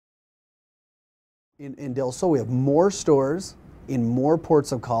In Del Sol, we have more stores in more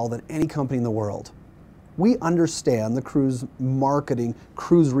ports of call than any company in the world. We understand the cruise marketing,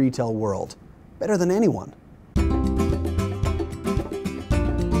 cruise retail world better than anyone.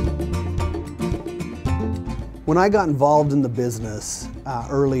 When I got involved in the business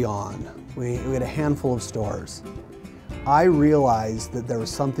early on, we had a handful of stores. I realized that there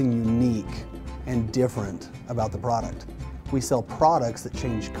was something unique and different about the product. We sell products that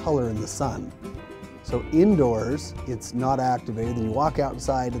change color in the sun. So indoors, it's not activated. Then you walk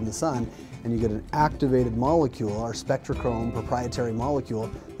outside in the sun and you get an activated molecule, our spectrochrome proprietary molecule,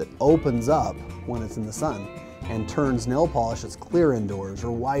 that opens up when it's in the sun and turns nail polish that's clear indoors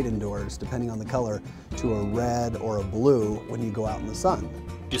or white indoors, depending on the color, to a red or a blue when you go out in the sun.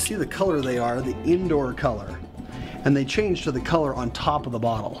 You see the color they are, the indoor color, and they change to the color on top of the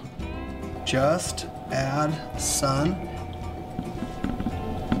bottle. Just add sun.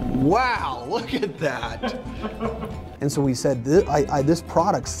 Wow, look at that. And so we said, this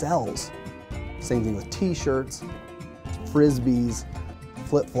product sells. Same thing with t-shirts, frisbees,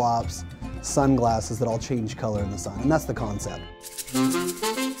 flip-flops, sunglasses that all change color in the sun. And that's the concept.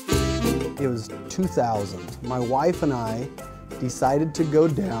 It was 2000. My wife and I decided to go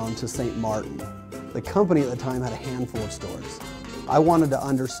down to St. Martin. The company at the time had a handful of stores. I wanted to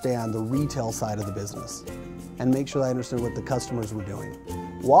understand the retail side of the business and make sure that I understood what the customers were doing.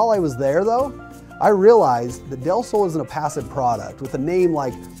 While I was there though, I realized that Del Sol isn't a passive product with a name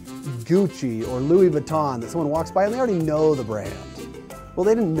like Gucci or Louis Vuitton that someone walks by and they already know the brand. Well,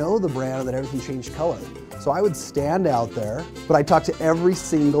 they didn't know the brand or that everything changed color. So I would stand out there, but I talked to every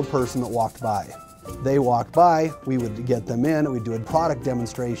single person that walked by. They walked by, we would get them in, and we'd do a product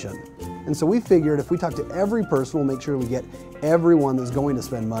demonstration. And so we figured if we talk to every person, we'll make sure we get everyone that's going to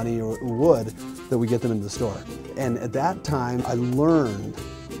spend money or would, that we get them into the store. And at that time, I learned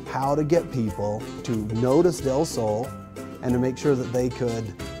how to get people to notice Del Sol and to make sure that they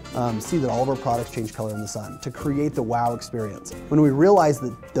could see that all of our products change color in the sun, to create the wow experience. When we realized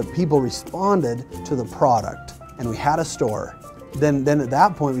that the people responded to the product and we had a store, then at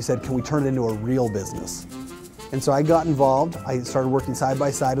that point we said, can we turn it into a real business? And so I got involved. I started working side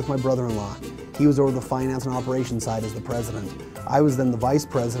by side with my brother-in-law. He was over the finance and operations side as the president. I was then the vice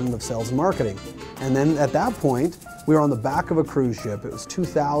president of sales and marketing. And then at that point, we were on the back of a cruise ship. It was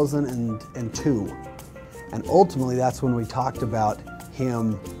 2002. And ultimately, that's when we talked about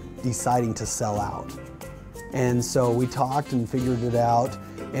him deciding to sell out. And so we talked and figured it out,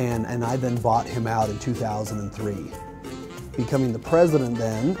 and I then bought him out in 2003, becoming the president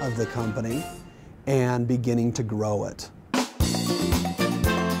then of the company and beginning to grow it.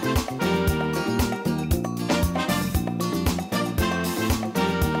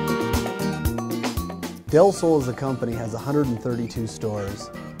 Del Sol as a company has 132 stores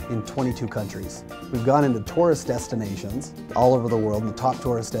in 22 countries. We've gone into tourist destinations all over the world, the top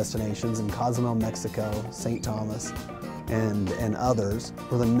tourist destinations in Cozumel, Mexico, St. Thomas, and others.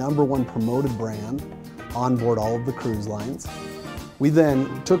 We're the #1 promoted brand on board all of the cruise lines. We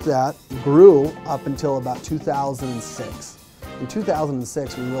then took that, grew up until about 2006. In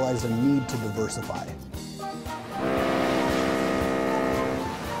 2006, we realized a need to diversify.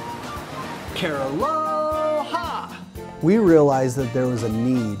 Cariloha! We realized that there was a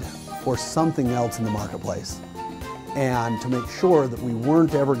need for something else in the marketplace. And to make sure that we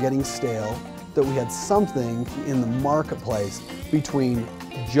weren't ever getting stale, that we had something in the marketplace between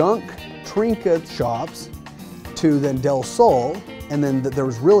junk trinket shops to then Del Sol, and then there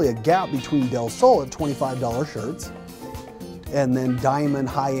was really a gap between Del Sol at $25 shirts and then diamond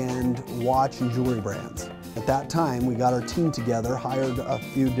high-end watch and jewelry brands. At that time, we got our team together, hired a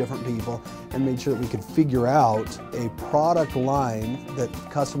few different people, and made sure that we could figure out a product line that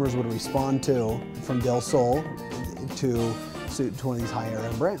customers would respond to from Del Sol to one of these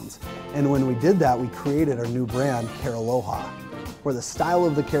higher-end brands. And when we did that, we created our new brand, Cariloha, where the style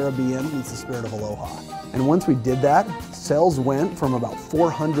of the Caribbean meets the spirit of aloha. And once we did that, sales went from about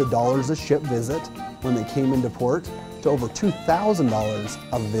 $400 a ship visit when they came into port to over $2,000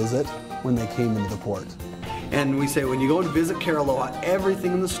 a visit when they came into the port. And we say when you go to visit Cariloha,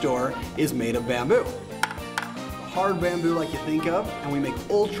 everything in the store is made of bamboo. Hard bamboo like you think of, and we make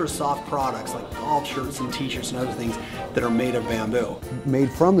ultra soft products like golf shirts and t-shirts and other things that are made of bamboo.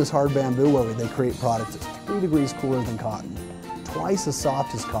 Made from this hard bamboo where they create products that's 3 degrees cooler than cotton, twice as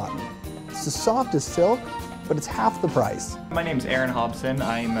soft as cotton. It's as soft as silk, but it's half the price. My name is Aaron Hobson.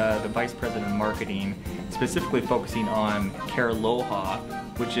 I'm the Vice President of Marketing, specifically focusing on Cariloha,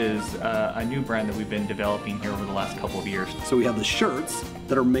 which is a new brand that we've been developing here over the last couple of years. So we have the shirts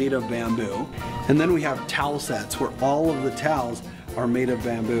that are made of bamboo, and then we have towel sets where all of the towels are made of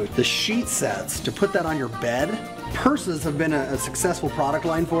bamboo. The sheet sets, to put that on your bed. Purses have been a successful product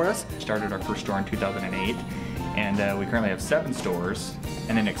line for us. Started our first store in 2008, and we currently have 7 stores,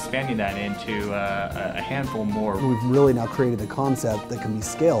 and then expanding that into a handful more. We've really now created a concept that can be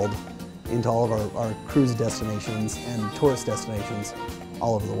scaled into all of our cruise destinations and tourist destinations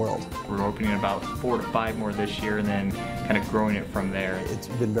all over the world. We're opening about 4 to 5 more this year, and then kind of growing it from there. It's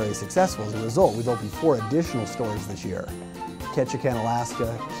been very successful as a result. We've opened 4 additional stores this year. Ketchikan,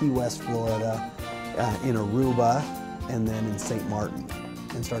 Alaska, Key West, Florida, in Aruba, and then in St. Martin,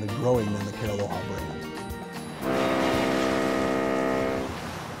 and started growing then the Cariloha brand.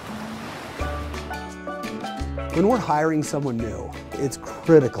 When we're hiring someone new, it's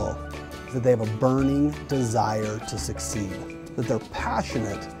critical that they have a burning desire to succeed, that they're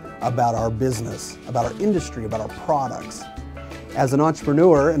passionate about our business, about our industry, about our products. As an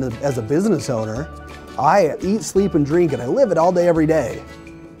entrepreneur and as a business owner, I eat, sleep, and drink, and I live it all day, every day.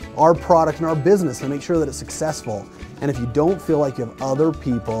 Our product and our business, and make sure that it's successful. And if you don't feel like you have other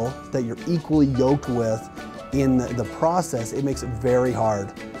people that you're equally yoked with in the process, it makes it very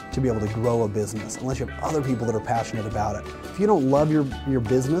hard to be able to grow a business unless you have other people that are passionate about it. If you don't love your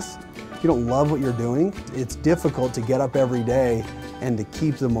business, if you don't love what you're doing, it's difficult to get up every day and to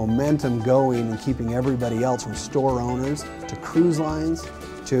keep the momentum going and keeping everybody else, from store owners to cruise lines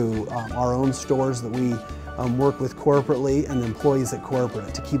to our own stores that we work with corporately, and employees at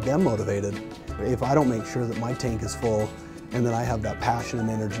corporate, to keep them motivated. If I don't make sure that my tank is full and that I have that passion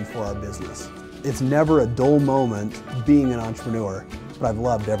and energy for our business. It's never a dull moment being an entrepreneur, but I've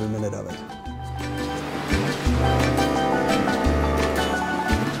loved every minute of it.